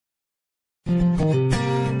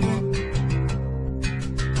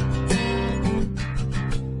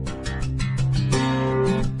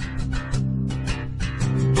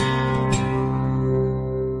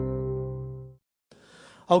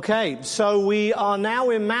Okay, so we are now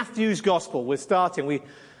in Matthew's Gospel. We're starting. We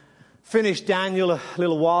finished Daniel a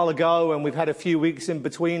little while ago, and we've had a few weeks in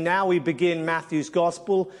between. Now we begin Matthew's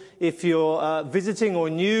Gospel. If you're visiting or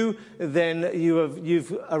new, then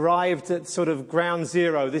you've arrived at sort of ground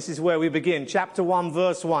zero. This is where we begin. Chapter 1,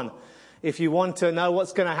 verse 1. If you want to know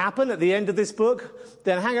what's going to happen at the end of this book,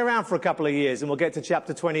 then hang around for a couple of years and we'll get to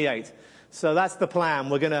chapter 28. So that's the plan.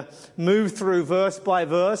 We're going to move through verse by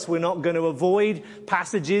verse. We're not going to avoid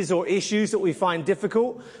passages or issues that we find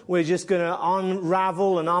difficult. We're just going to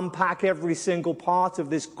unravel and unpack every single part of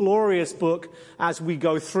this glorious book as we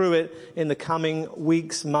go through it in the coming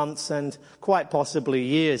weeks, months, and quite possibly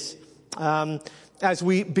years. As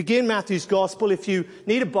we begin Matthew's Gospel, if you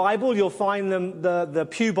need a Bible, you'll find the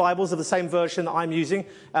Pew Bibles of the same version that I'm using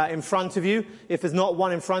in front of you. If there's not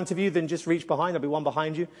one in front of you, then just reach behind. There'll be one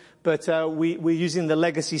behind you. But we're using the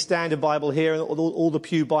Legacy Standard Bible here, and all the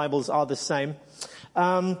Pew Bibles are the same.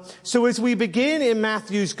 So as we begin in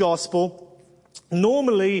Matthew's Gospel,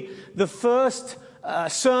 normally the first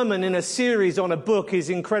sermon in a series on a book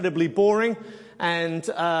is incredibly boring. And,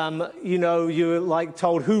 you're like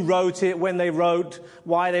told who wrote it, when they wrote,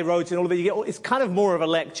 why they wrote it, and all of it. It's kind of more of a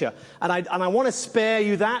lecture. And I want to spare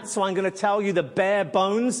you that, so I'm going to tell you the bare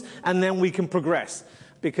bones, and then we can progress.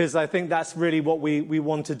 Because I think that's really what we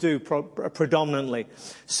want to do predominantly.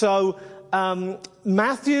 So,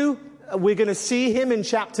 Matthew, we're going to see him in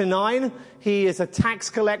chapter 9. He is a tax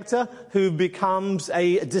collector who becomes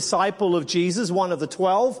a disciple of Jesus, one of the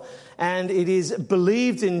 12. And it is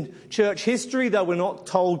believed in church history, though we're not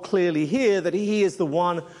told clearly here, that he is the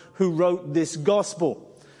one who wrote this gospel.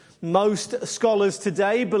 Most scholars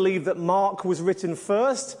today believe that Mark was written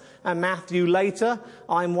first and Matthew later.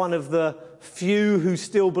 I'm one of the few who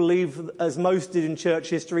still believe, as most did in church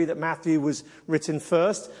history, that Matthew was written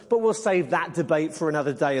first. But we'll save that debate for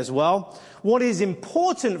another day as well. What is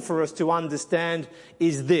important for us to understand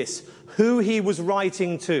is this: who he was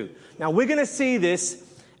writing to. Now, we're going to see this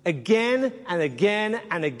again and again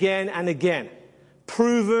and again and again,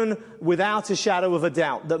 proven without a shadow of a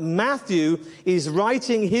doubt that Matthew is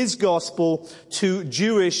writing his gospel to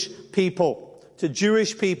Jewish people. To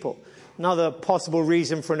Jewish people. Another possible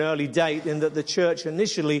reason for an early date in that the church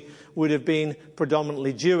initially would have been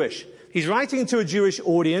predominantly Jewish. He's writing to a Jewish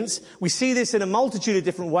audience. We see this in a multitude of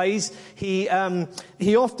different ways. He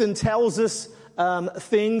often tells us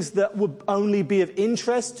things that would only be of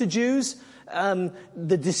interest to Jews.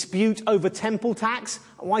 The dispute over temple tax.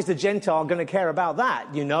 Why is the Gentile going to care about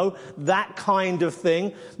that? That kind of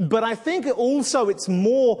thing. But I think also it's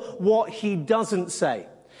more what he doesn't say.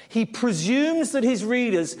 He presumes that his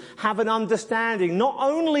readers have an understanding not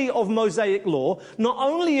only of Mosaic law, not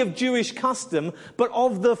only of Jewish custom, but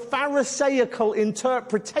of the Pharisaical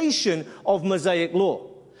interpretation of Mosaic law.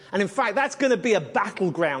 And in fact, that's going to be a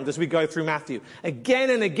battleground as we go through Matthew. Again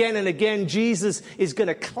and again and again, Jesus is going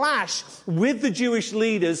to clash with the Jewish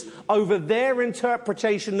leaders over their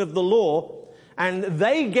interpretation of the law. And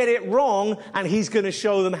they get it wrong, and he's going to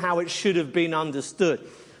show them how it should have been understood.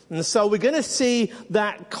 And so we're going to see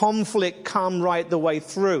that conflict come right the way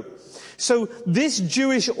through. So this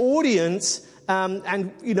Jewish audience,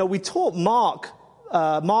 we taught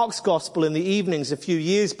Mark's gospel in the evenings a few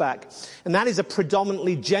years back, and that is a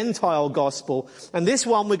predominantly Gentile gospel. And this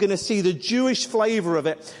one, we're going to see the Jewish flavor of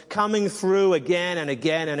it coming through again and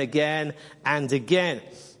again and again and again.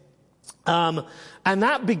 And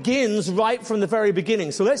that begins right from the very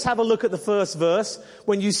beginning. So let's have a look at the first verse.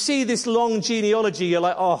 When you see this long genealogy, you're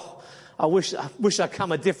like, oh, I wish I'd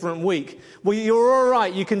come a different week. Well, you're all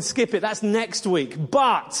right. You can skip it. That's next week.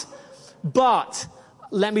 But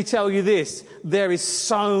let me tell you this. There is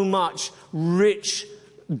so much rich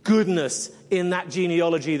goodness in that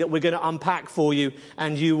genealogy that we're going to unpack for you,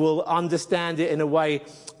 and you will understand it in a way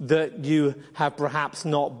that you have perhaps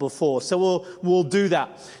not before. So we'll do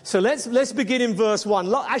that. So let's begin in verse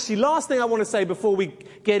 1. Actually, last thing I want to say before we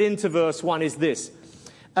get into verse 1 is this.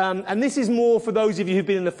 And this is more for those of you who've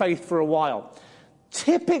been in the faith for a while.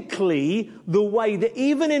 Typically, the way that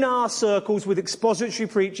even in our circles with expository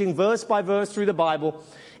preaching, verse by verse through the Bible,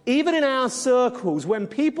 even in our circles, when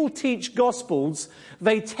people teach gospels,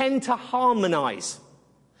 they tend to harmonize.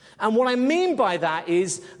 And what I mean by that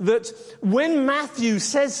is that when Matthew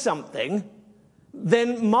says something,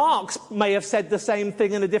 then Mark may have said the same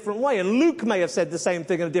thing in a different way, and Luke may have said the same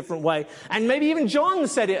thing in a different way, and maybe even John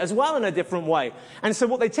said it as well in a different way. And so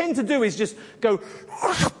what they tend to do is just go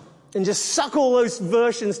and just suck all those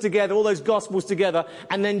versions together, all those gospels together,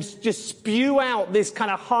 and then just spew out this kind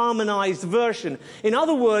of harmonized version. In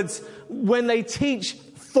other words, when they teach,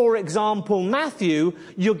 for example, Matthew,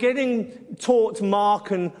 you're getting taught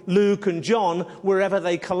Mark and Luke and John wherever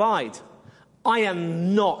they collide. I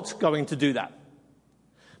am not going to do that.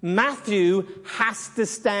 Matthew has to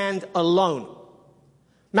stand alone.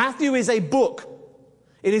 Matthew is a book.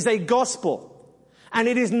 It is a gospel. And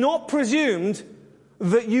it is not presumed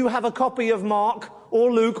that you have a copy of Mark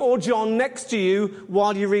or Luke or John next to you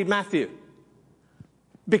while you read Matthew.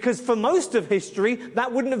 Because for most of history,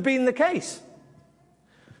 that wouldn't have been the case.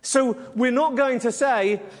 So we're not going to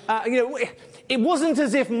say, it wasn't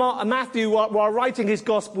as if Matthew, while writing his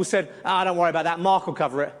gospel, said, don't worry about that, Mark will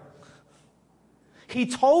cover it. He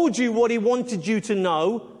told you what he wanted you to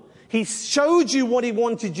know. He showed you what he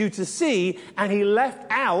wanted you to see, and he left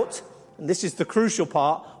out, and this is the crucial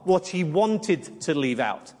part, what he wanted to leave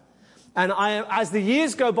out. And as the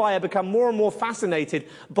years go by, I become more and more fascinated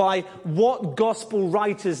by what gospel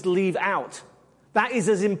writers leave out. That is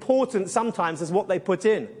as important sometimes as what they put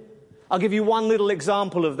in. I'll give you one little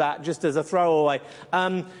example of that, just as a throwaway.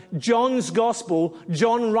 John's gospel,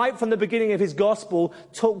 John, right from the beginning of his gospel,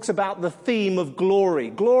 talks about the theme of glory.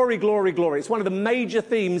 Glory, glory, glory. It's one of the major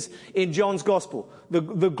themes in John's gospel. The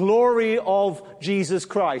glory of Jesus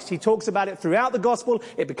Christ. He talks about it throughout the gospel.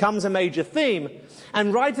 It becomes a major theme.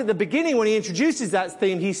 And right at the beginning, when he introduces that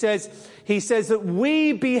theme, he says that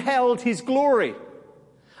we beheld his glory.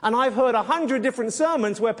 And I've heard 100 different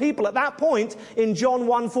sermons where people at that point in John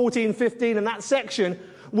 1, 14, 15 and that section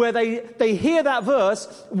where they hear that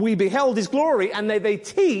verse, we beheld his glory, and they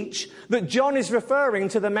teach that John is referring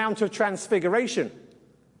to the Mount of Transfiguration.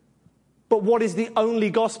 But what is the only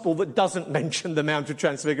gospel that doesn't mention the Mount of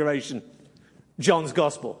Transfiguration? John's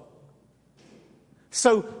gospel.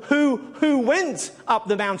 So who went up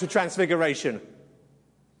the Mount of Transfiguration?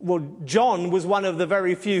 Well, John was one of the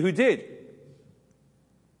very few who did.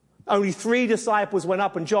 Only 3 disciples went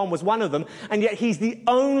up and John was one of them, and yet he's the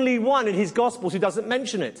only one in his Gospels who doesn't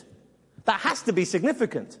mention it. That has to be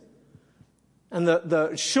significant. And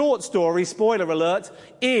the short story, spoiler alert,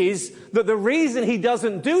 is that the reason he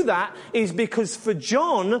doesn't do that is because for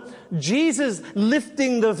John, Jesus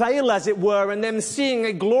lifting the veil, as it were, and them seeing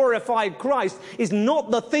a glorified Christ is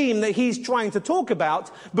not the theme that he's trying to talk about,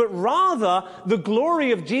 but rather the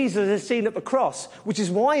glory of Jesus is seen at the cross, which is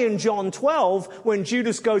why in John 12, when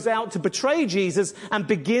Judas goes out to betray Jesus and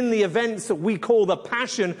begin the events that we call the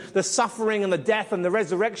passion, the suffering and the death and the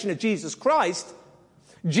resurrection of Jesus Christ,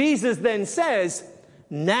 Jesus then says,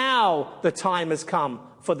 now the time has come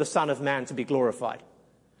for the Son of Man to be glorified.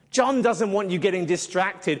 John doesn't want you getting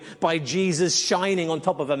distracted by Jesus shining on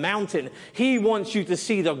top of a mountain. He wants you to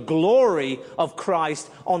see the glory of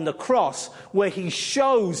Christ on the cross, where he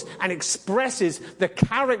shows and expresses the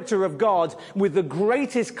character of God with the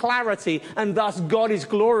greatest clarity, and thus God is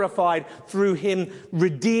glorified through him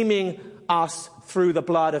redeeming us through the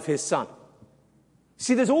blood of his Son.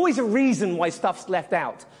 See, there's always a reason why stuff's left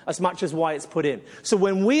out as much as why it's put in. So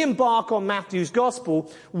when we embark on Matthew's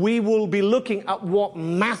gospel, we will be looking at what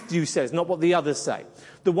Matthew says, not what the others say.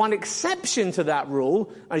 The one exception to that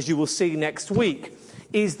rule, as you will see next week,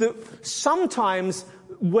 is that sometimes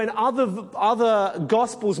when other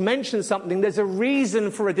gospels mention something, there's a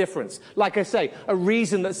reason for a difference. Like I say, a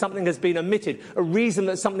reason that something has been omitted, a reason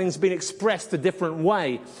that something's been expressed a different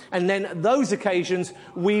way. And then at those occasions,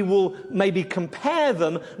 we will maybe compare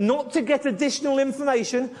them, not to get additional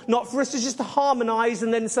information, not for us to just harmonize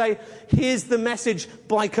and then say, here's the message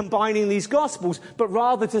by combining these gospels, but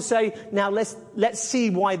rather to say, now let's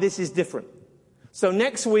see why this is different. So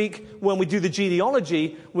next week, when we do the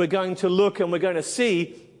genealogy, we're going to look and we're going to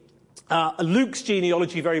see Luke's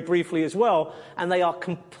genealogy very briefly as well, and they are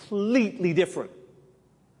completely different.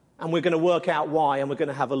 And we're going to work out why, and we're going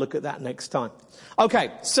to have a look at that next time.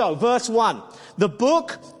 Okay, so verse 1. The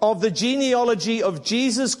book of the genealogy of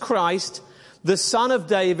Jesus Christ, the son of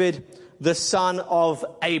David, the son of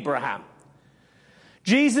Abraham.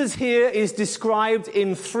 Jesus here is described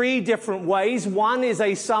in 3 different ways. 1 is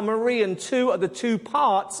a summary, and 2 are the 2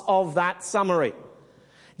 parts of that summary.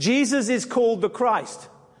 Jesus is called the Christ.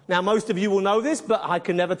 Now, most of you will know this, but I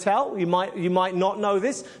can never tell. You might not know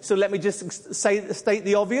this. So let me just state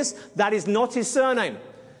the obvious. That is not his surname.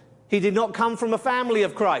 He did not come from a family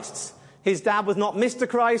of Christs. His dad was not Mr.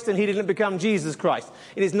 Christ, and he didn't become Jesus Christ.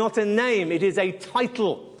 It is not a name. It is a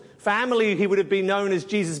title. Family, he would have been known as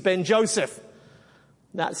Jesus ben Joseph.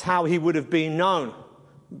 That's how he would have been known,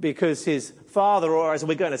 because his father, or as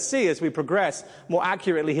we're going to see as we progress, more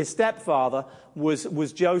accurately, his stepfather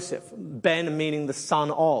was Joseph. Ben meaning the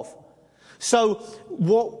son of. So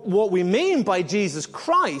what we mean by Jesus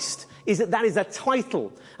Christ is that is a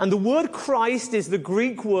title. And the word Christ is the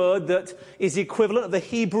Greek word that is equivalent of the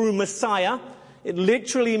Hebrew Messiah. It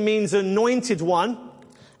literally means anointed one.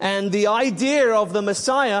 And the idea of the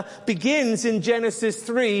Messiah begins in Genesis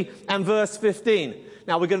 3 and verse 15.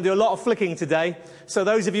 Now, we're going to do a lot of flicking today. So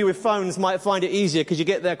those of you with phones might find it easier because you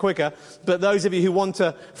get there quicker. But those of you who want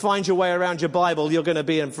to find your way around your Bible, you're going to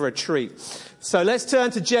be in for a treat. So let's turn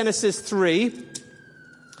to Genesis 3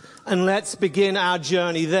 and let's begin our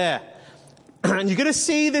journey there. And you're going to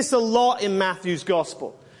see this a lot in Matthew's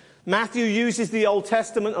Gospel. Matthew uses the Old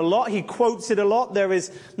Testament a lot. He quotes it a lot. There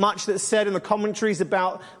is much that's said in the commentaries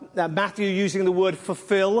about Matthew using the word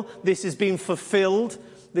fulfill. This has been fulfilled,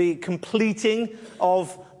 the completing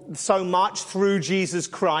of so much through Jesus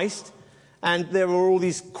Christ. And there are all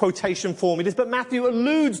these quotation formulas. But Matthew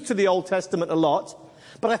alludes to the Old Testament a lot.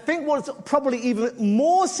 But I think what's probably even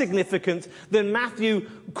more significant than Matthew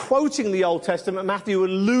quoting the Old Testament, Matthew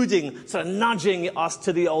alluding, sort of nudging us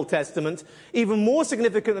to the Old Testament, even more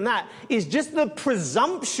significant than that is just the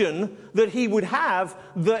presumption that he would have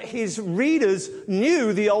that his readers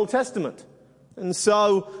knew the Old Testament. And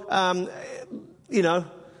so,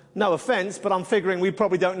 no offense, but I'm figuring we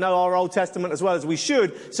probably don't know our Old Testament as well as we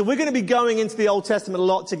should. So we're going to be going into the Old Testament a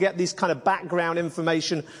lot to get this kind of background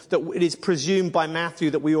information that it is presumed by Matthew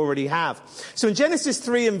that we already have. So in Genesis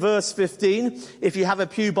 3 and verse 15, if you have a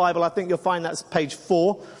Pew Bible, I think you'll find that's page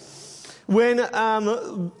 4. When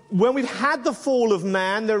we've had the fall of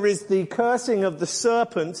man, there is the cursing of the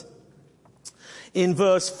serpent in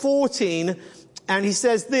verse 14. And he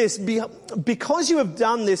says this, because you have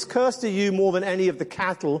done this, cursed are you more than any of the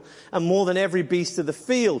cattle and more than every beast of the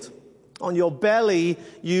field. On your belly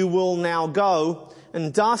you will now go,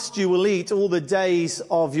 and dust you will eat all the days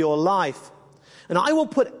of your life. And I will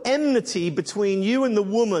put enmity between you and the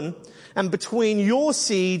woman, and between your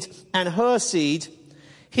seed and her seed.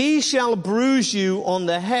 He shall bruise you on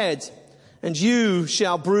the head, and you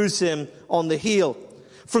shall bruise him on the heel.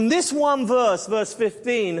 From this one verse, verse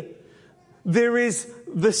 15, there is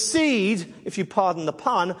the seed, if you pardon the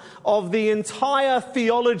pun, of the entire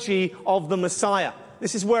theology of the Messiah.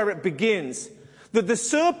 This is where it begins. That the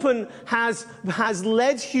serpent has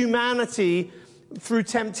led humanity through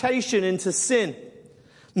temptation into sin.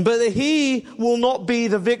 But that he will not be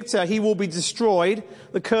the victor. He will be destroyed.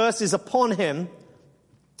 The curse is upon him.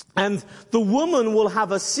 And the woman will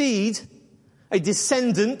have a seed, a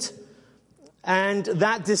descendant, and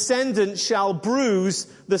that descendant shall bruise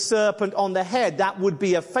the serpent on the head. That would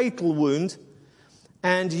be a fatal wound.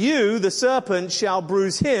 And you, the serpent, shall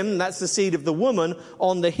bruise him, that's the seed of the woman,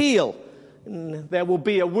 on the heel. And there will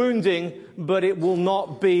be a wounding, but it will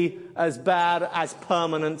not be as bad, as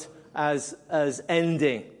permanent, as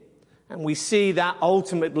ending. And we see that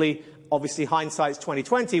ultimately, obviously hindsight's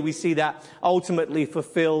 2020, we see that ultimately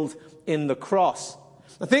fulfilled in the cross.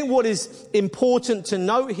 I think what is important to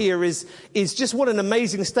note here is just what an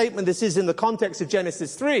amazing statement this is in the context of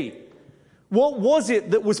Genesis 3. What was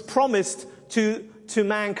it that was promised to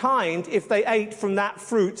mankind if they ate from that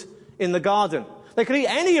fruit in the garden? They could eat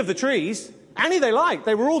any of the trees, any they liked.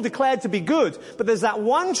 They were all declared to be good. But there's that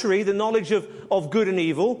one tree, the knowledge of good and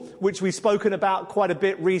evil, which we've spoken about quite a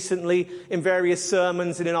bit recently in various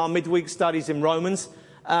sermons and in our midweek studies in Romans.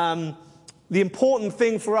 The important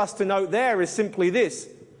thing for us to note there is simply this,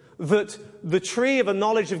 that the tree of a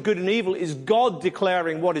knowledge of good and evil is God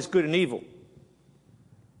declaring what is good and evil.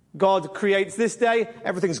 God creates this day,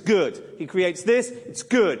 everything's good. He creates this, it's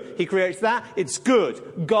good. He creates that, it's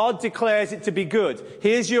good. God declares it to be good.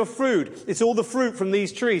 Here's your fruit. It's all the fruit from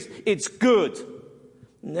these trees. It's good.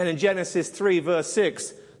 And then in Genesis 3 verse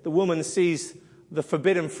 6, the woman sees the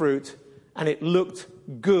forbidden fruit and it looked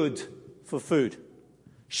good for food.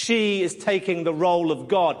 She is taking the role of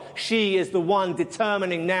God. She is the one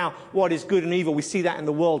determining now what is good and evil. We see that in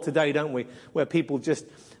the world today, don't we? Where people just,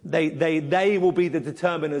 they will be the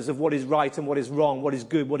determiners of what is right and what is wrong, what is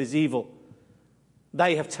good, what is evil.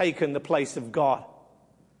 They have taken the place of God.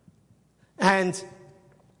 And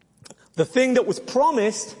the thing that was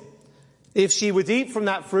promised, if she would eat from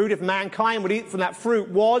that fruit, if mankind would eat from that fruit,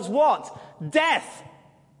 was what? Death.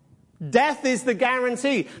 Death is the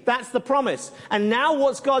guarantee. That's the promise. And now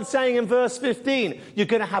what's God saying in verse 15? You're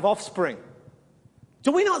going to have offspring.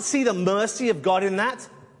 Do we not see the mercy of God in that?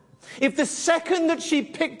 If the second that she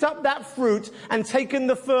picked up that fruit and taken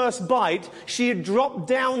the first bite, she had dropped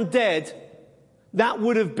down dead, that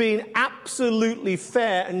would have been absolutely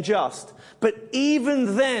fair and just. But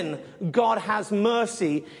even then, God has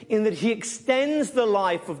mercy in that he extends the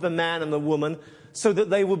life of the man and the woman so that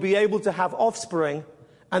they will be able to have offspring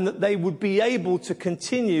and that they would be able to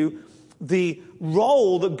continue the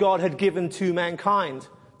role that God had given to mankind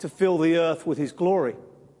to fill the earth with his glory.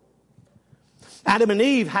 Adam and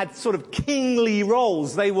Eve had sort of kingly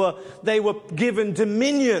roles. They were given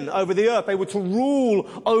dominion over the earth. They were to rule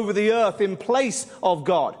over the earth in place of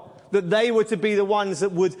God. That they were to be the ones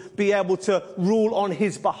that would be able to rule on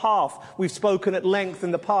his behalf. We've spoken at length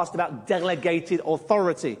in the past about delegated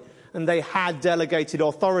authority. And they had delegated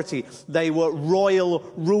authority. They were royal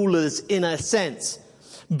rulers in a sense.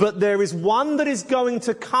 But there is one that is going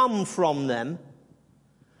to come from them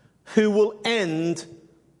who will end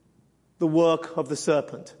the work of the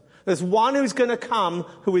serpent. There's one who's going to come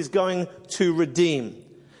who is going to redeem.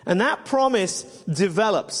 And that promise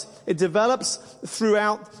develops. It develops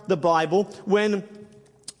throughout the Bible.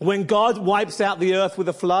 When God wipes out the earth with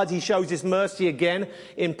a flood, he shows his mercy again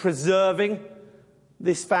in preserving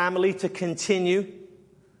this family to continue.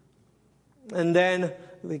 And then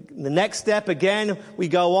the next step, again, we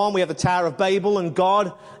go on. We have the Tower of Babel, and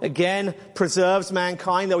God, again, preserves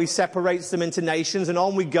mankind, though he separates them into nations, and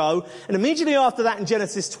on we go. And immediately after that, in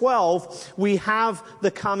Genesis 12, we have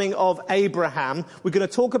the coming of Abraham. We're going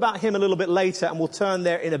to talk about him a little bit later, and we'll turn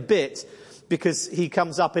there in a bit, because he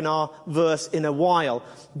comes up in our verse in a while.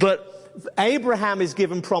 But Abraham is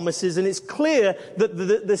given promises, and it's clear that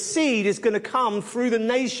the seed is going to come through the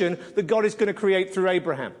nation that God is going to create through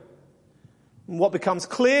Abraham. What becomes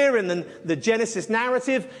clear in the Genesis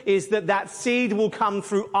narrative is that seed will come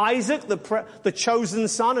through Isaac, the chosen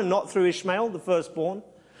son, and not through Ishmael, the firstborn.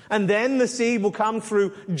 And then the seed will come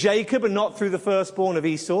through Jacob and not through the firstborn of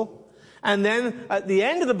Esau. And then at the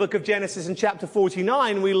end of the book of Genesis in chapter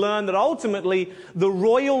 49, we learn that ultimately the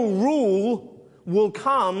royal rule will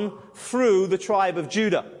come through the tribe of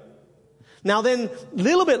Judah. Now then, a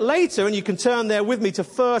little bit later, and you can turn there with me to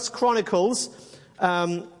 1 Chronicles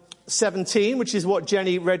 17, which is what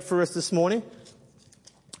Jenny read for us this morning.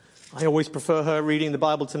 I always prefer her reading the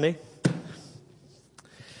Bible to me.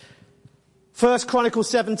 1 Chronicles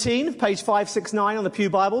 17, page 569 on the Pew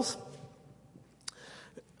Bibles.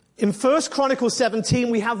 In 1 Chronicles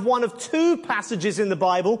 17, we have one of two passages in the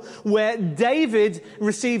Bible where David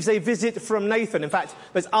receives a visit from Nathan. In fact,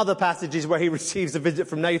 there's other passages where he receives a visit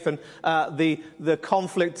from Nathan. The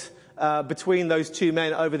conflict between those two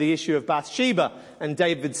men over the issue of Bathsheba and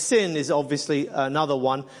David's sin is obviously another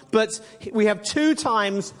one. But we have two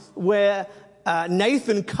times where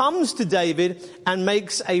Nathan comes to David and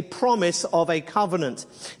makes a promise of a covenant.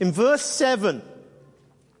 In verse 7,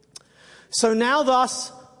 so now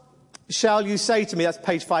thus shall you say to me, that's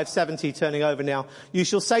page 570 turning over now, you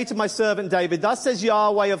shall say to my servant David, thus says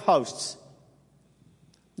Yahweh of hosts,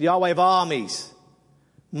 Yahweh of armies,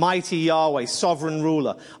 mighty Yahweh, sovereign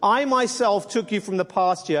ruler. I myself took you from the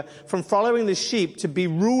pasture, from following the sheep, to be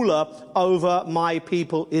ruler over my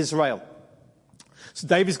people Israel. So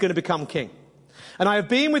David's going to become king. And I have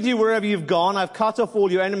been with you wherever you've gone. I've cut off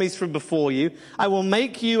all your enemies from before you. I will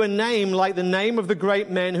make you a name like the name of the great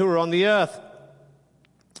men who are on the earth.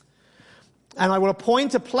 And I will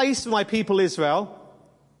appoint a place for my people Israel,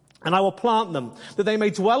 and I will plant them, that they may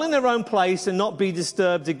dwell in their own place and not be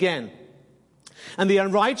disturbed again. And the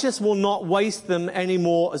unrighteous will not waste them any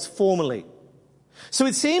more as formerly. So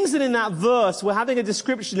it seems that in that verse, we're having a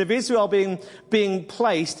description of Israel being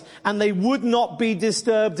placed, and they would not be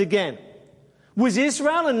disturbed again. Was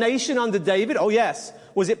Israel a nation under David? Oh, yes.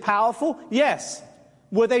 Was it powerful? Yes.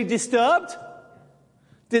 Were they disturbed?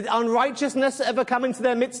 Did unrighteousness ever come into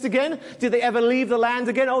their midst again? Did they ever leave the land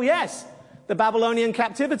again? Oh, yes. The Babylonian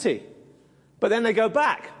captivity. But then they go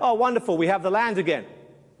back. Oh, wonderful. We have the land again.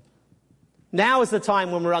 Now is the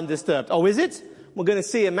time when we're undisturbed. Oh, is it? We're going to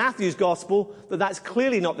see in Matthew's gospel that that's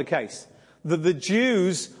clearly not the case. That the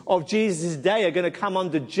Jews of Jesus' day are going to come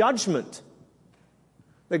under judgment.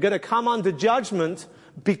 They're going to come under judgment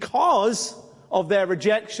because of their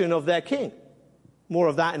rejection of their king. More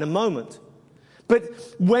of that in a moment. But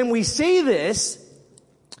when we see this,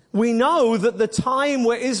 we know that the time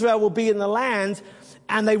where Israel will be in the land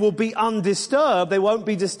and they will be undisturbed, they won't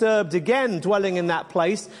be disturbed again dwelling in that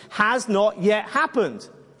place, has not yet happened.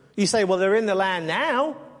 You say, well, they're in the land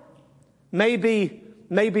now. Maybe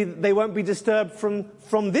they won't be disturbed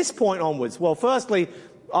from this point onwards. Well, firstly,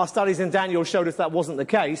 our studies in Daniel showed us that wasn't the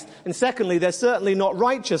case. And secondly, they're certainly not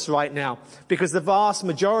righteous right now because the vast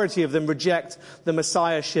majority of them reject the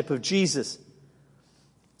messiahship of Jesus.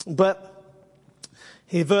 But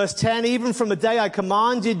in verse 10, even from the day I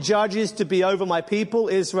commanded judges to be over my people,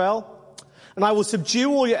 Israel, and I will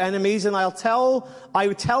subdue all your enemies, and I will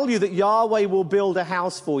tell you that Yahweh will build a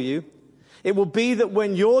house for you. It will be that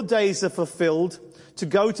when your days are fulfilled, to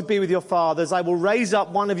go to be with your fathers. I will raise up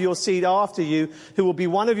one of your seed after you, who will be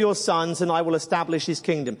one of your sons, and I will establish his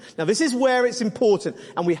kingdom. Now this is where it's important,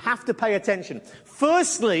 and we have to pay attention.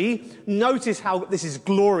 Firstly, notice how this is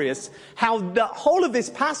glorious, how the whole of this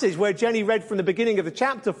passage where Jenny read from the beginning of the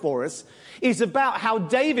chapter for us is about how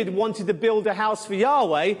David wanted to build a house for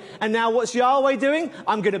Yahweh, and now what's Yahweh doing?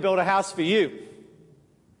 I'm going to build a house for you.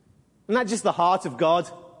 Isn't that just the heart of God?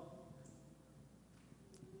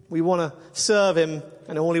 We want to serve him,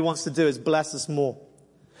 and all he wants to do is bless us more.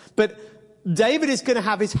 But David is going to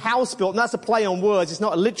have his house built, and that's a play on words. It's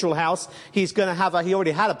not a literal house. He's going to have he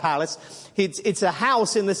already had a palace. It's a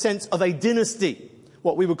house in the sense of a dynasty,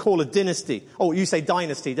 what we would call a dynasty. Oh, you say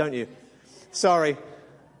dynasty, don't you? Sorry.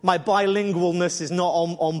 My bilingualness is not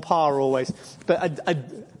on par always. But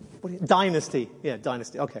dynasty. Yeah,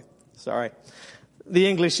 dynasty. Okay. Sorry. The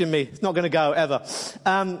English in me. It's not going to go ever.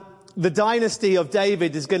 The dynasty of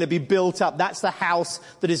David is going to be built up. That's the house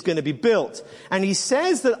that is going to be built. And he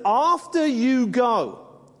says that after you go,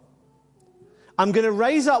 I'm going to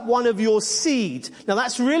raise up one of your seed. Now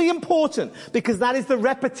that's really important because that is the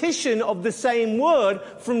repetition of the same word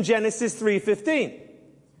from Genesis 3:15.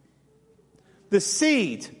 The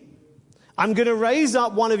seed. I'm going to raise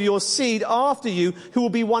up one of your seed after you who will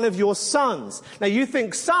be one of your sons. Now you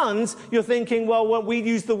think sons, you're thinking, well, we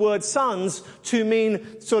use the word sons to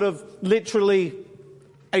mean sort of literally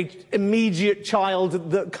an immediate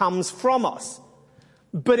child that comes from us.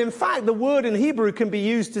 But in fact, the word in Hebrew can be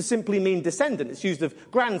used to simply mean descendant. It's used of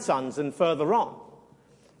grandsons and further on.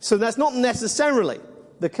 So that's not necessarily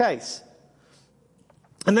the case.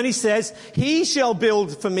 And then he says, he shall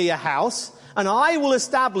build for me a house, and I will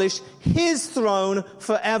establish his throne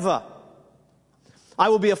forever. I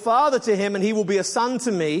will be a father to him, and he will be a son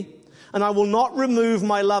to me, and I will not remove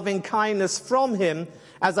my loving kindness from him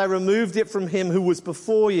as I removed it from him who was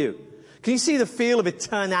before you. Can you see the feel of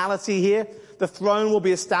eternality here? The throne will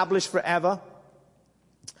be established forever.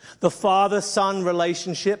 The father-son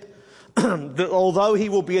relationship, that although he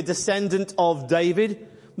will be a descendant of David,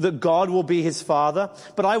 that God will be his father,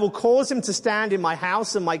 but I will cause him to stand in my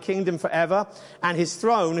house and my kingdom forever, and his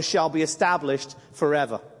throne shall be established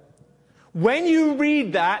forever. When you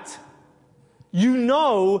read that, you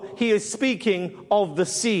know he is speaking of the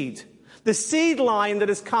seed. The seed line that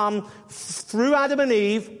has come through Adam and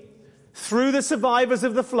Eve, through the survivors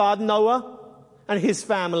of the flood, Noah and his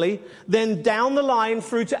family, then down the line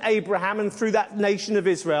through to Abraham and through that nation of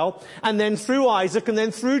Israel, and then through Isaac, and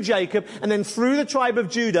then through Jacob, and then through the tribe of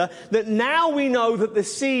Judah, that now we know that the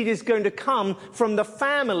seed is going to come from the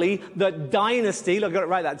family, the dynasty, I got it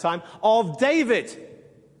right that time, of David.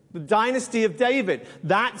 The dynasty of David.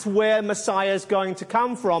 That's where Messiah is going to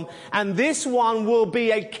come from. And this one will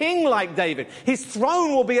be a king like David. His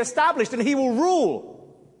throne will be established and he will rule.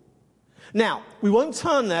 Now, we won't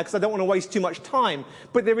turn there because I don't want to waste too much time,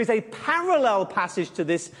 but there is a parallel passage to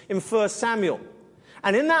this in 1 Samuel.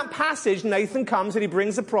 And in that passage, Nathan comes and he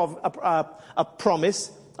brings a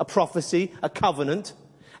promise, a prophecy, a covenant,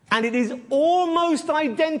 and it is almost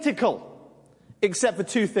identical, except for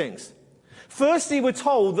two things. Firstly, we're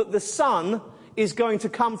told that the son is going to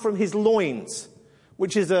come from his loins,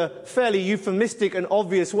 which is a fairly euphemistic and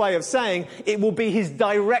obvious way of saying it will be his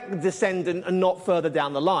direct descendant and not further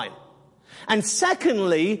down the line. And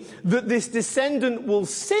secondly, that this descendant will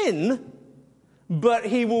sin, but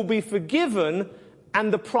he will be forgiven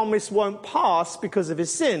and the promise won't pass because of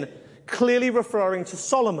his sin, clearly referring to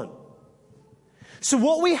Solomon. So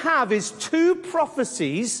what we have is two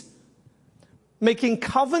prophecies making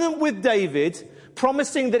covenant with David,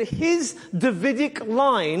 promising that his Davidic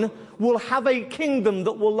line will have a kingdom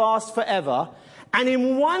that will last forever. And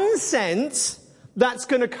in one sense, that's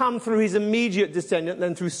going to come through his immediate descendant,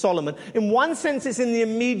 then through Solomon. In one sense, it's in the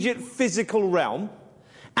immediate physical realm.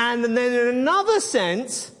 And then in another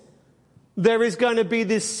sense, there is going to be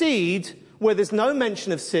this seed where there's no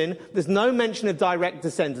mention of sin, there's no mention of direct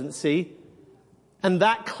descendancy, and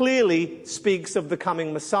that clearly speaks of the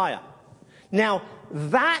coming Messiah. Now,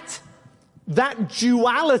 that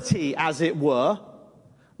duality, as it were,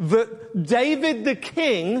 that David the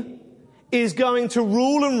king is going to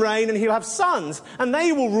rule and reign, and he'll have sons, and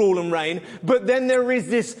they will rule and reign. But then there is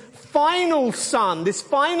this final son, this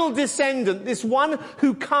final descendant, this one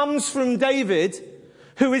who comes from David,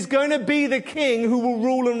 who is going to be the king who will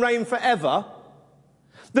rule and reign forever.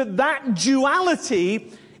 That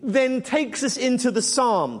duality then takes us into the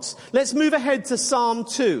Psalms. Let's move ahead to Psalm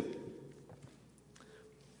 2.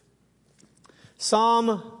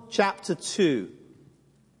 Psalm chapter 2.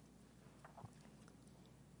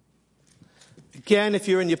 Again, if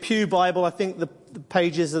you're in your pew Bible, I think the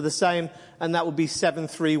pages are the same, and that would be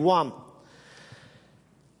 731.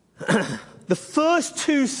 The first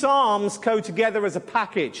two Psalms go together as a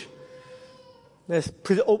package.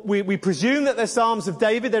 We presume that they're Psalms of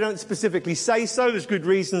David. They don't specifically say so. There's good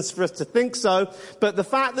reasons for us to think so. But the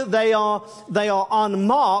fact that they are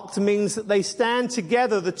unmarked means that they stand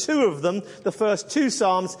together, the two of them, the first two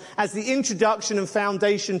Psalms, as the introduction and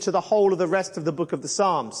foundation to the whole of the rest of the book of the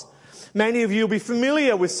Psalms. Many of you will be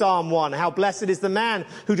familiar with Psalm 1. How blessed is the man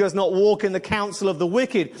who does not walk in the counsel of the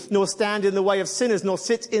wicked, nor stand in the way of sinners, nor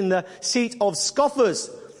sit in the seat of scoffers.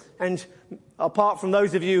 And apart from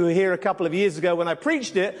those of you who were here a couple of years ago when I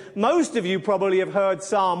preached it, most of you probably have heard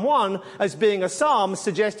Psalm 1 as being a psalm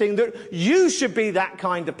suggesting that you should be that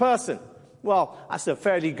kind of person. Well, that's a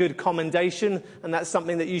fairly good commendation, and that's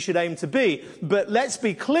something that you should aim to be. But let's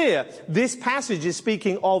be clear, this passage is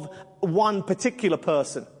speaking of one particular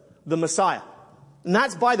person, the Messiah. And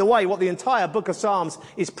that's, by the way, what the entire book of Psalms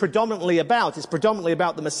is predominantly about. It's predominantly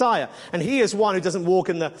about the Messiah. And he is one who doesn't walk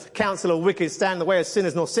in the counsel of wicked, stand in the way of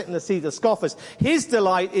sinners, nor sit in the seat of scoffers. His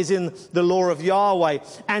delight is in the law of Yahweh,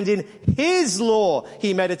 and in his law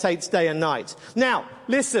he meditates day and night. Now,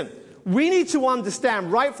 listen, we need to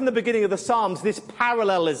understand right from the beginning of the Psalms this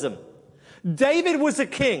parallelism. David was a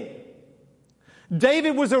king.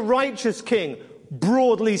 David was a righteous king.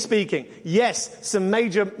 Broadly speaking, yes, some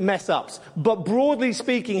major mess-ups, but broadly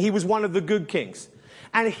speaking, he was one of the good kings.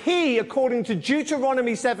 And he, according to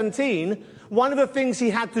Deuteronomy 17, one of the things he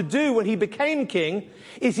had to do when he became king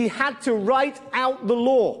is he had to write out the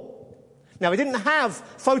law. Now, he didn't have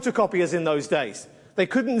photocopiers in those days. They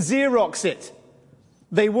couldn't Xerox it.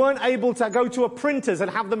 They weren't able to go to a printer's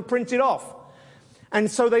and have them printed off.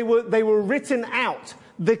 And so they were written out.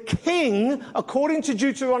 The king, according to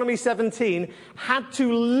Deuteronomy 17, had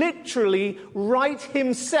to literally write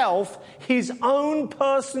himself his own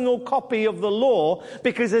personal copy of the law,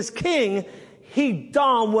 because as king, he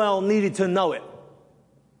darn well needed to know it.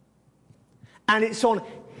 And it's on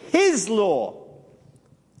his law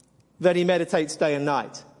that he meditates day and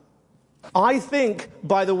night. I think,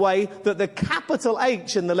 by the way, that the capital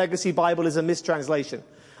H in the Legacy Bible is a mistranslation.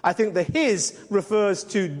 I think the his refers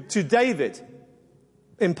to David.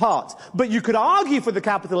 In part. But you could argue for the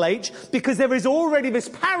capital H because there is already this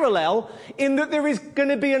parallel in that there is going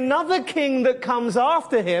to be another king that comes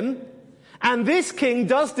after him, and this king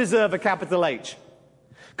does deserve a capital H.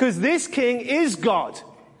 Because this king is God.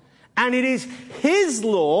 And it is his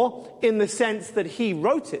law in the sense that he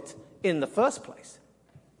wrote it in the first place.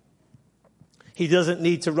 He doesn't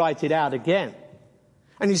need to write it out again.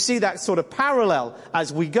 And you see that sort of parallel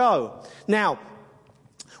as we go. Now,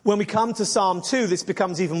 when we come to Psalm 2, this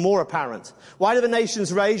becomes even more apparent. Why do the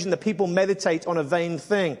nations rage and the people meditate on a vain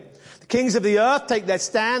thing? The kings of the earth take their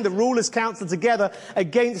stand, the rulers counsel together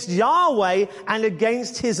against Yahweh and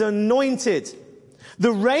against his anointed.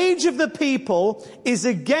 The rage of the people is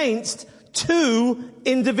against two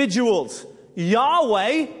individuals.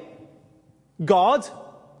 Yahweh, God,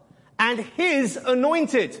 and his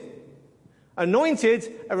anointed.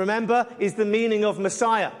 Anointed, remember, is the meaning of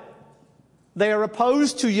Messiah. They are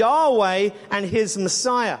opposed to Yahweh and his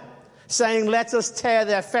Messiah, saying, let us tear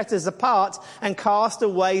their fetters apart and cast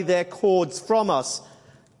away their cords from us.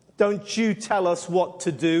 Don't you tell us what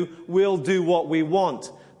to do. We'll do what we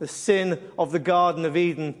want. The sin of the Garden of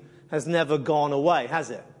Eden has never gone away, has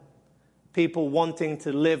it? People wanting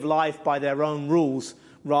to live life by their own rules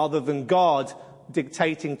rather than God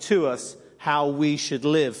dictating to us how we should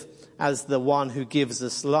live as the one who gives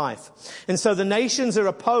us life. And so the nations are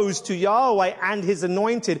opposed to Yahweh and his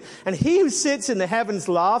anointed. And he who sits in the heavens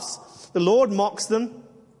laughs. The Lord mocks them.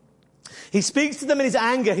 He speaks to them in his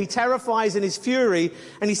anger. He terrifies in his fury.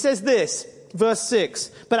 And he says this, verse 6,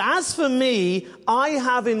 but as for me, I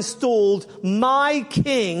have installed my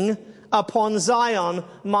king upon Zion,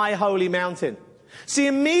 my holy mountain. See,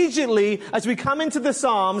 immediately as we come into the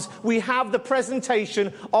Psalms, we have the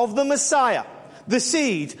presentation of the Messiah, the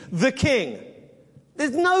seed, the king.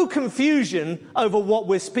 There's no confusion over what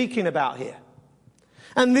we're speaking about here.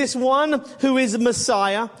 And this one who is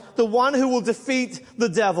Messiah, the one who will defeat the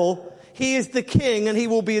devil, he is the king and he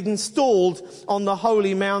will be installed on the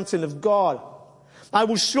holy mountain of God. I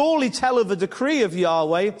will surely tell of the decree of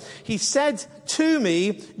Yahweh. He said to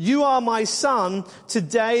me, you are my son.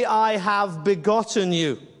 Today I have begotten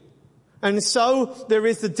you. And so there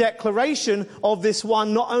is the declaration of this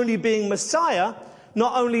one not only being Messiah,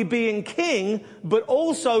 not only being king, but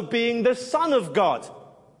also being the Son of God.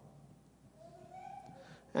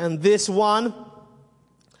 And this one,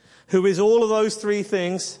 who is all of those three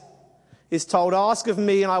things, is told, ask of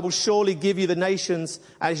me and I will surely give you the nations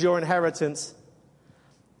as your inheritance.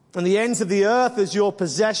 And the ends of the earth is your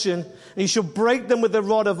possession, and you shall break them with a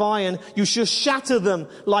rod of iron. You shall shatter them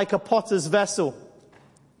like a potter's vessel.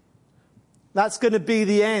 That's going to be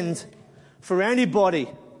the end for anybody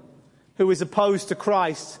who is opposed to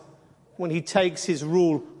Christ when he takes his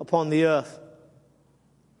rule upon the earth.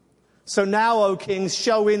 So now, O kings,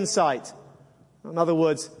 show insight. In other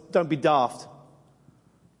words, don't be daft.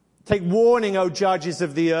 Take warning, O judges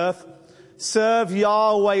of the earth. Serve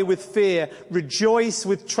Yahweh with fear. Rejoice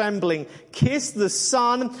with trembling. Kiss the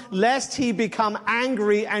Son, lest he become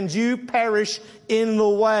angry and you perish in the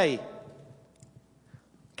way.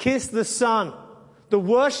 Kiss the Son. The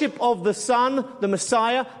worship of the Son, the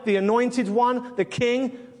Messiah, the Anointed One, the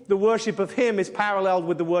King, the worship of him is paralleled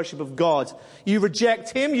with the worship of God. You reject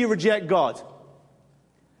him, you reject God.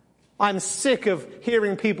 I'm sick of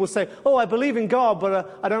hearing people say, oh, I believe in God,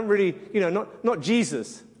 but I don't really, not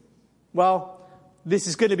Jesus. Well, this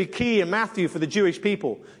is going to be key in Matthew for the Jewish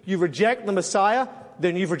people. You reject the Messiah,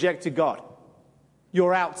 then you've rejected God.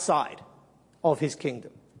 You're outside of his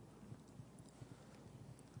kingdom.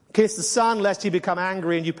 Kiss the Son, lest he become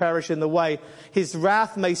angry and you perish in the way. His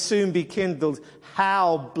wrath may soon be kindled.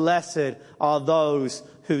 How blessed are those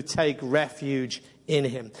who take refuge in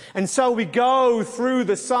him. And so we go through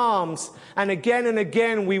the Psalms, and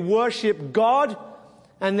again we worship God,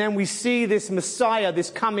 and then we see this Messiah, this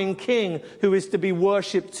coming King, who is to be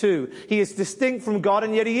worshipped too. He is distinct from God,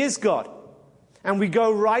 and yet he is God. And we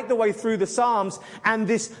go right the way through the Psalms, and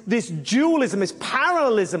this dualism, this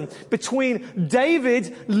parallelism between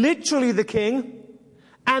David, literally the king,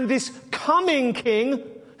 and this coming king,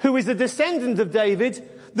 who is a descendant of David,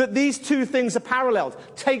 that these two things are paralleled.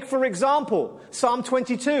 Take, for example, Psalm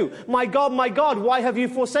 22. My God, why have you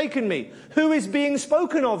forsaken me? Who is being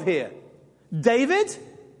spoken of here? David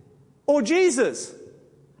or Jesus?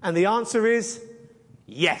 And the answer is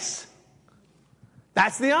yes.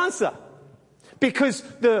 That's the answer. Because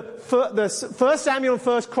the 1 Samuel and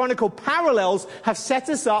 1 Chronicle parallels have set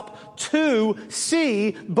us up to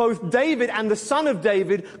see both David and the son of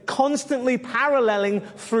David constantly paralleling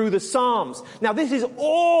through the Psalms. Now, this is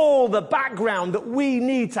all the background that we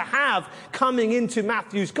need to have coming into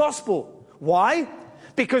Matthew's Gospel. Why?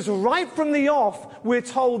 Because right from the off, we're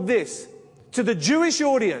told this to the Jewish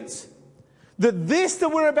audience, that this that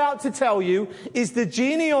we're about to tell you is the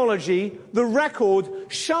genealogy, the record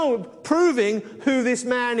proving who this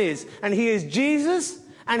man is. And he is Jesus,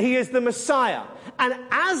 and he is the Messiah. And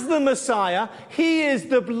as the Messiah, he is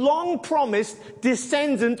the long-promised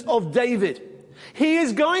descendant of David. He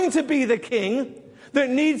is going to be the king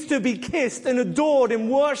that needs to be kissed and adored in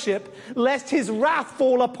worship, lest his wrath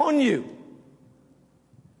fall upon you.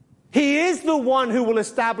 He is the one who will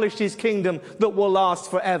establish his kingdom that will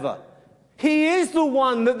last forever. He is the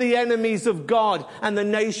one that the enemies of God and the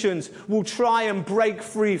nations will try and break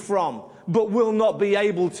free from, but will not be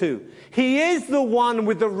able to. He is the one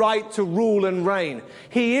with the right to rule and reign.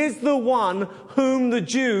 He is the one whom the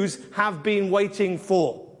Jews have been waiting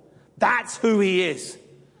for. That's who he is.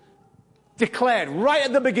 Declared right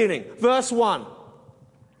at the beginning, verse 1. Do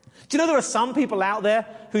you know there are some people out there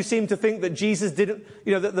who seem to think that Jesus didn't,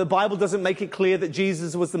 that the Bible doesn't make it clear that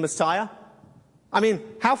Jesus was the Messiah? I mean,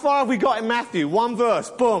 how far have we got in Matthew? One verse,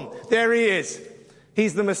 boom, there he is.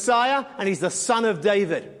 He's the Messiah and he's the son of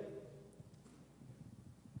David.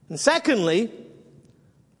 And secondly,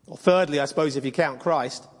 or thirdly, I suppose if you count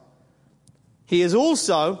Christ, he is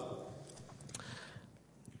also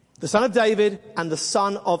the son of David and the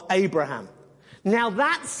son of Abraham. Now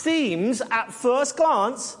that seems, at first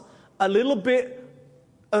glance, a little bit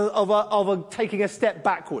of taking a step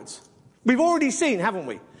backwards. We've already seen, haven't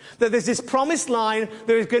we? That there's this promised line,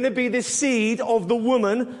 there is going to be this seed of the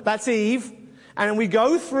woman, that's Eve, and we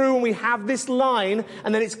go through and we have this line,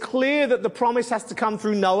 and then it's clear that the promise has to come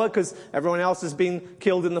through Noah, because everyone else has been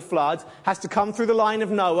killed in the flood, has to come through the line of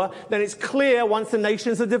Noah. Then it's clear, once the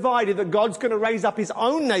nations are divided, that God's going to raise up his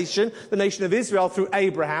own nation, the nation of Israel, through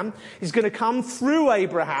Abraham. He's going to come through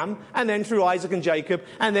Abraham, and then through Isaac and Jacob,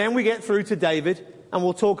 and then we get through to David, and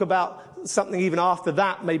we'll talk about something even after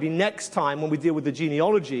that, maybe next time when we deal with the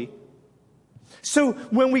genealogy. So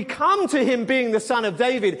when we come to him being the son of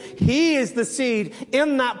David, he is the seed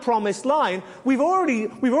in that promised line. We've already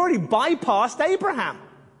bypassed Abraham.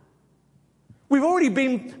 We've already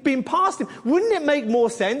been past him. Wouldn't it make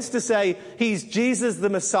more sense to say he's Jesus the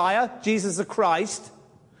Messiah, Jesus the Christ,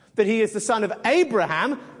 that he is the son of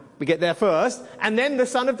Abraham, we get there first, and then the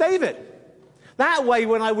son of David? That way,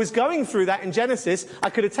 when I was going through that in Genesis, I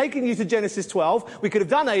could have taken you to Genesis 12, we could have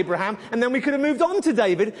done Abraham, and then we could have moved on to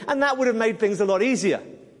David, and that would have made things a lot easier.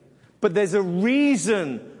 But there's a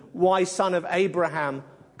reason why son of Abraham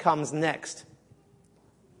comes next.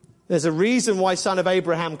 There's a reason why son of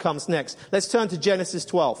Abraham comes next. Let's turn to Genesis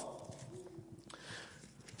 12.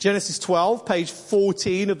 Genesis 12, page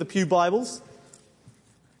 14 of the Pew Bibles.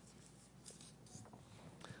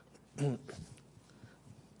 And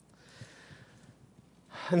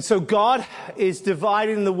so God is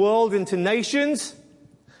dividing the world into nations.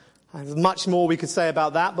 There's much more we could say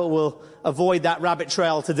about that, but we'll avoid that rabbit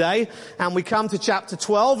trail today. And we come to chapter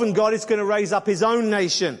 12, and God is going to raise up his own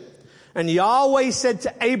nation. And Yahweh said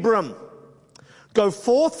to Abram, "Go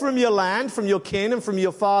forth from your land, from your kin, and from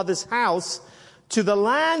your father's house, to the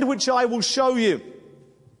land which I will show you.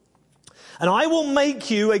 And I will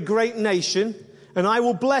make you a great nation, and I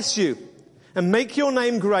will bless you, and make your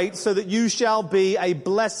name great, so that you shall be a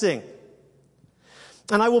blessing.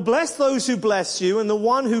 And I will bless those who bless you, and the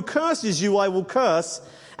one who curses you I will curse,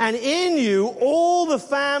 and in you all the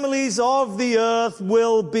families of the earth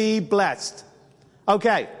will be blessed."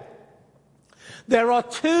 Okay. There are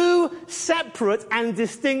two separate and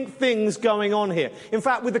distinct things going on here. In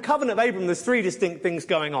fact, with the covenant of Abram, there's three distinct things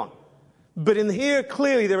going on. But in here,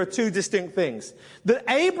 clearly, there are two distinct things. That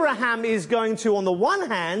Abraham is going to, on the one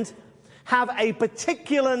hand, have a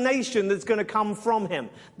particular nation that's going to come from him.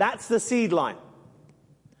 That's the seed line.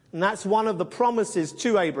 And that's one of the promises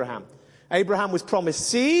to Abraham. Abraham was promised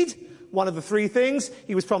seed, one of the three things.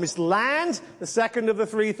 He was promised land, the second of the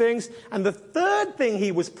three things. And the third thing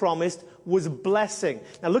he was promised was blessing.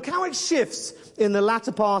 Now look how it shifts in the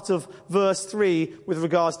latter part of verse 3 with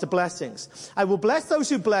regards to blessings. "I will bless those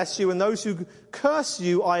who bless you, and those who curse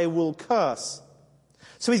you I will curse."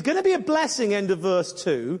 So he's going to be a blessing, end of verse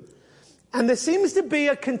 2. And there seems to be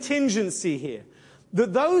a contingency here.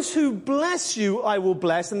 That those who bless you I will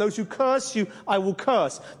bless, and those who curse you I will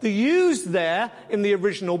curse. The yous there in the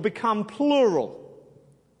original become plural.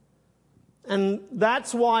 And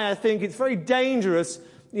that's why I think it's very dangerous.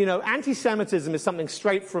 You know, anti-Semitism is something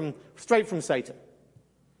straight from Satan.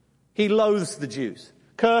 He loathes the Jews.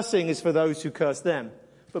 Cursing is for those who curse them,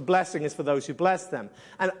 but blessing is for those who bless them.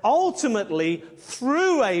 And ultimately,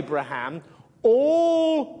 through Abraham,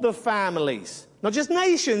 all the families, not just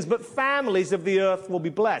nations, but families of the earth will be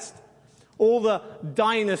blessed. All the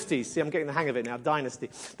dynasties, see, I'm getting the hang of it now, dynasty.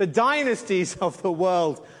 The dynasties of the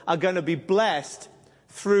world are going to be blessed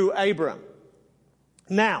through Abraham.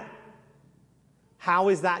 Now, how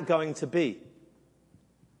is that going to be?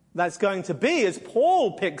 That's going to be, as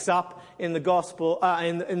Paul picks up in the gospel,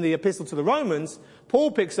 in the epistle to the Romans,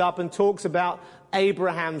 Paul picks up and talks about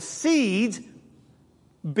Abraham's seed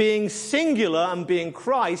being singular and being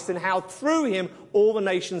Christ, and how through him all the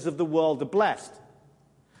nations of the world are blessed.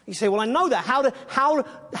 You say, well, I know that.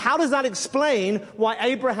 How does that explain why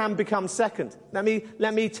Abraham becomes second? Let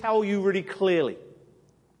me tell you really clearly.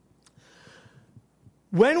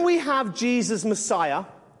 When we have Jesus Messiah,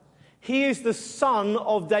 he is the son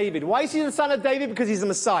of David. Why is he the son of David? Because he's the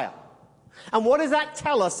Messiah. And what does that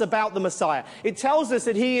tell us about the Messiah? It tells us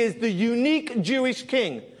that he is the unique Jewish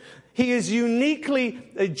king. He is uniquely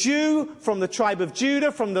a Jew from the tribe of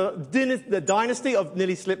Judah, from the dynasty of,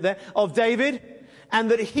 nearly slipped there, of David.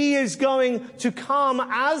 And that he is going to come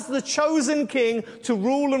as the chosen king to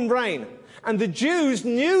rule and reign. And the Jews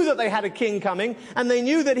knew that they had a king coming, and they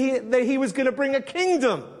knew that he was going to bring a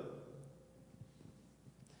kingdom.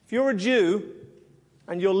 If you're a Jew,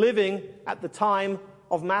 and you're living at the time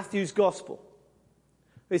of Matthew's gospel,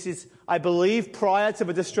 this is, I believe, prior to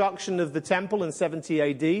the destruction of the temple in 70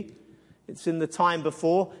 AD. It's in the time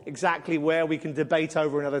before, exactly where we can debate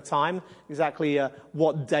over another time, exactly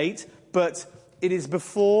what date, but it is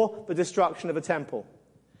before the destruction of a temple.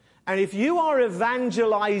 And if you are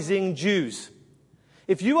evangelizing Jews,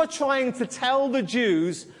 if you are trying to tell the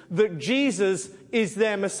Jews that Jesus is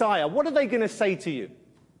their Messiah, what are they going to say to you?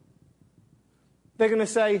 They're going to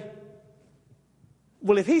say,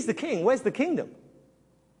 well, if he's the king, where's the kingdom?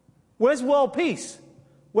 Where's world peace?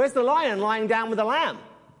 Where's the lion lying down with the lamb?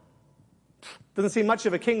 Doesn't seem much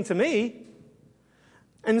of a king to me.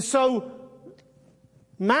 And so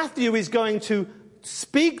Matthew is going to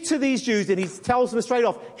speak to these Jews, and he tells them straight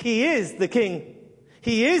off, he is the king.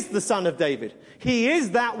 He is the son of David. He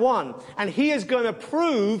is that one. And he is going to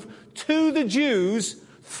prove to the Jews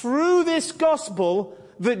through this gospel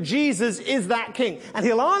that Jesus is that king. And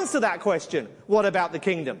he'll answer that question. What about the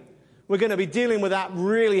kingdom? We're going to be dealing with that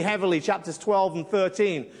really heavily, chapters 12 and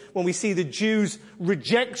 13, when we see the Jews'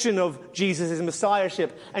 rejection of Jesus'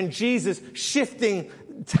 messiahship and Jesus shifting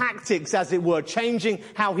tactics, as it were, changing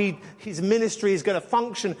how his ministry is going to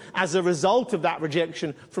function as a result of that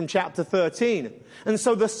rejection from chapter 13. And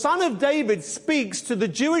so the Son of David speaks to the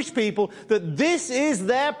Jewish people that this is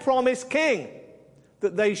their promised king,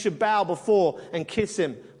 that they should bow before and kiss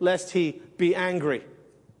him, lest he be angry.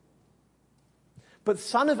 But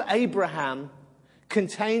son of Abraham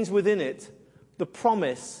contains within it the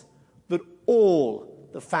promise that all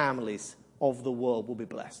the families of the world will be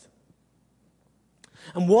blessed.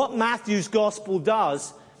 And what Matthew's gospel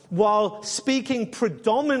does, while speaking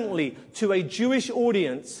predominantly to a Jewish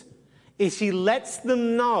audience, is he lets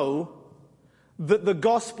them know that the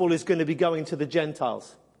gospel is going to be going to the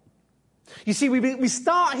Gentiles. You see, we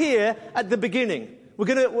start here at the beginning. I'm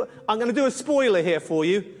going to do a spoiler here for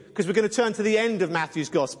you, because we're going to turn to the end of Matthew's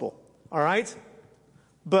gospel. All right?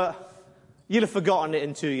 But you'll have forgotten it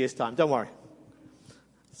in 2 years' time. Don't worry.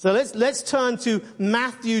 So let's turn to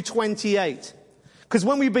Matthew 28. Because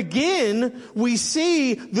when we begin, we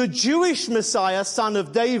see the Jewish Messiah, son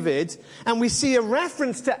of David, and we see a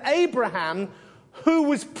reference to Abraham, who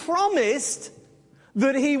was promised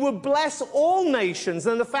that he would bless all nations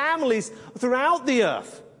and the families throughout the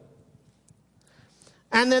earth.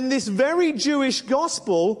 And then this very Jewish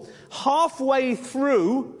gospel, halfway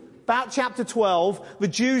through, about chapter 12, the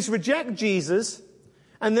Jews reject Jesus,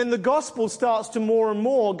 and then the gospel starts to more and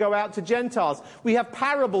more go out to Gentiles. We have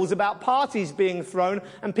parables about parties being thrown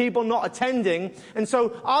and people not attending, and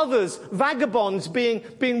so others, vagabonds,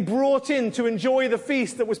 being brought in to enjoy the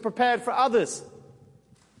feast that was prepared for others.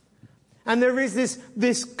 And there is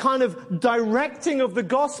this kind of directing of the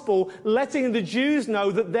gospel, letting the Jews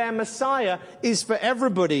know that their Messiah is for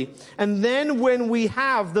everybody. And then when we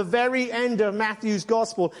have the very end of Matthew's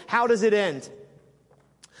gospel, how does it end?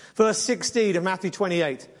 Verse 16 of Matthew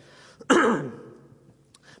 28.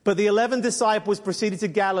 But the 11 disciples proceeded to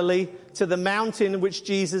Galilee, to the mountain which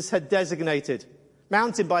Jesus had designated.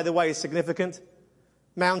 Mountain, by the way, is significant.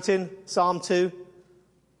 Mountain, Psalm 2.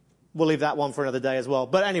 We'll leave that one for another day as well.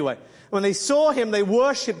 But anyway, when they saw him, they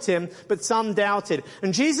worshipped him, but some doubted.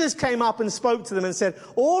 And Jesus came up and spoke to them and said,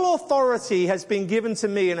 all authority has been given to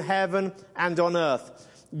me in heaven and on earth.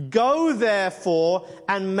 Go therefore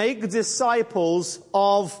and make disciples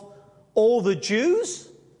of all the Jews.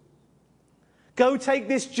 Go take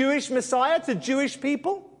this Jewish Messiah to Jewish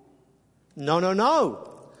people. No.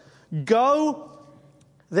 Go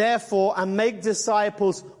therefore and make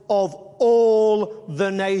disciples of all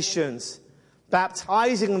the nations,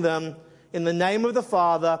 baptizing them in the name of the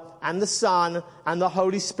Father and the Son and the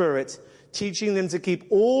Holy Spirit, teaching them to keep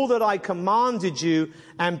all that I commanded you,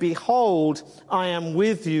 and behold, I am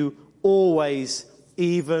with you always,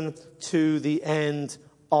 even to the end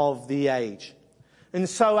of the age. And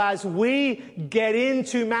so as we get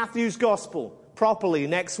into Matthew's gospel properly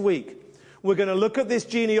next week, we're going to look at this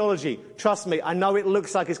genealogy. Trust me, I know it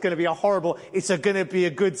looks like it's going to be it's going to be a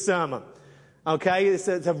good sermon. Okay, it's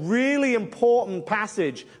a really important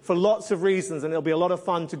passage for lots of reasons, and it'll be a lot of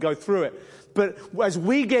fun to go through it. But as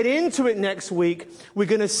we get into it next week, we're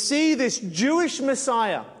going to see this Jewish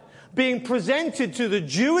Messiah being presented to the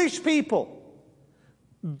Jewish people,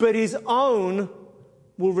 but his own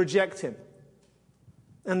will reject him.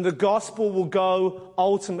 And the gospel will go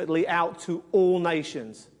ultimately out to all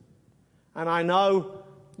nations. And I know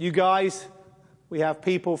you guys, we have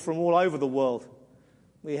people from all over the world.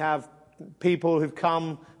 We have people who've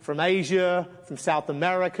come from Asia, from South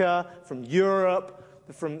America, from Europe,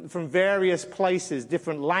 from various places,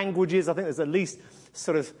 different languages. I think there's at least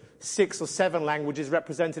sort of 6 or 7 languages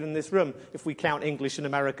represented in this room, if we count English and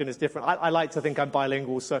American as different. I like to think I'm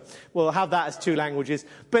bilingual, so we'll have that as 2 languages.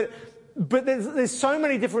 But there's so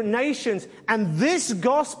many different nations, and this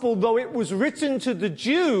gospel, though it was written to the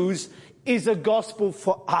Jews, is a gospel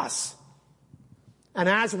for us. And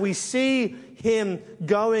as we see him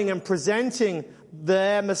going and presenting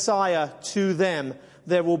their Messiah to them,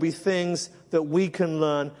 there will be things that we can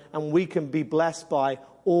learn and we can be blessed by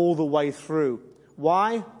all the way through.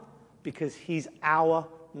 Why? Because he's our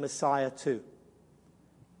Messiah too.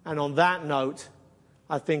 And on that note,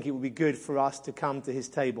 I think it would be good for us to come to his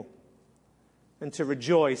table and to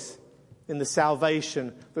rejoice in the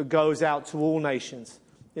salvation that goes out to all nations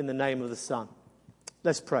in the name of the Son.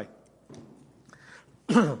 Let's pray.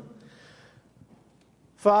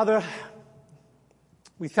 Father,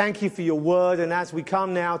 we thank you for your word, and as we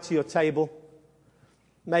come now to your table,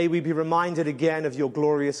 may we be reminded again of your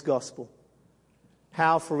glorious gospel.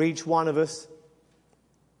 How for each one of us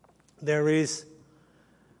there is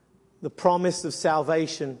the promise of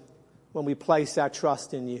salvation when we place our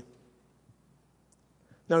trust in you.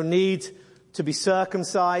 No need to be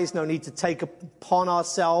circumcised, no need to take upon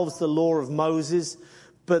ourselves the law of Moses,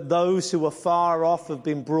 but those who are far off have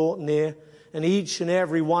been brought near, and each and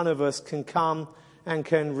every one of us can come and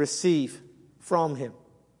can receive from him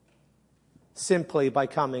simply by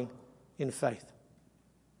coming in faith.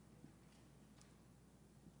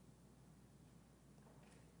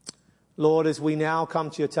 Lord, as we now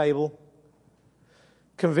come to your table,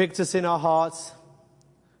 Convict us in our hearts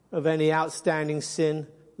of any outstanding sin,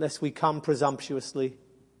 lest we come presumptuously.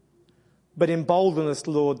 But embolden us,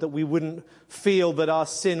 Lord, that we wouldn't feel that our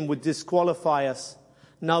sin would disqualify us,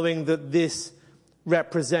 knowing that this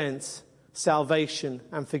represents salvation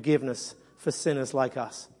and forgiveness for sinners like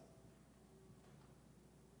us.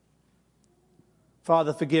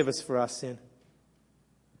 Father, forgive us for our sin.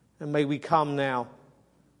 And may we come now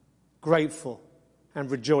grateful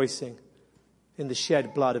and rejoicing in the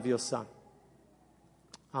shed blood of your Son.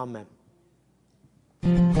 Amen.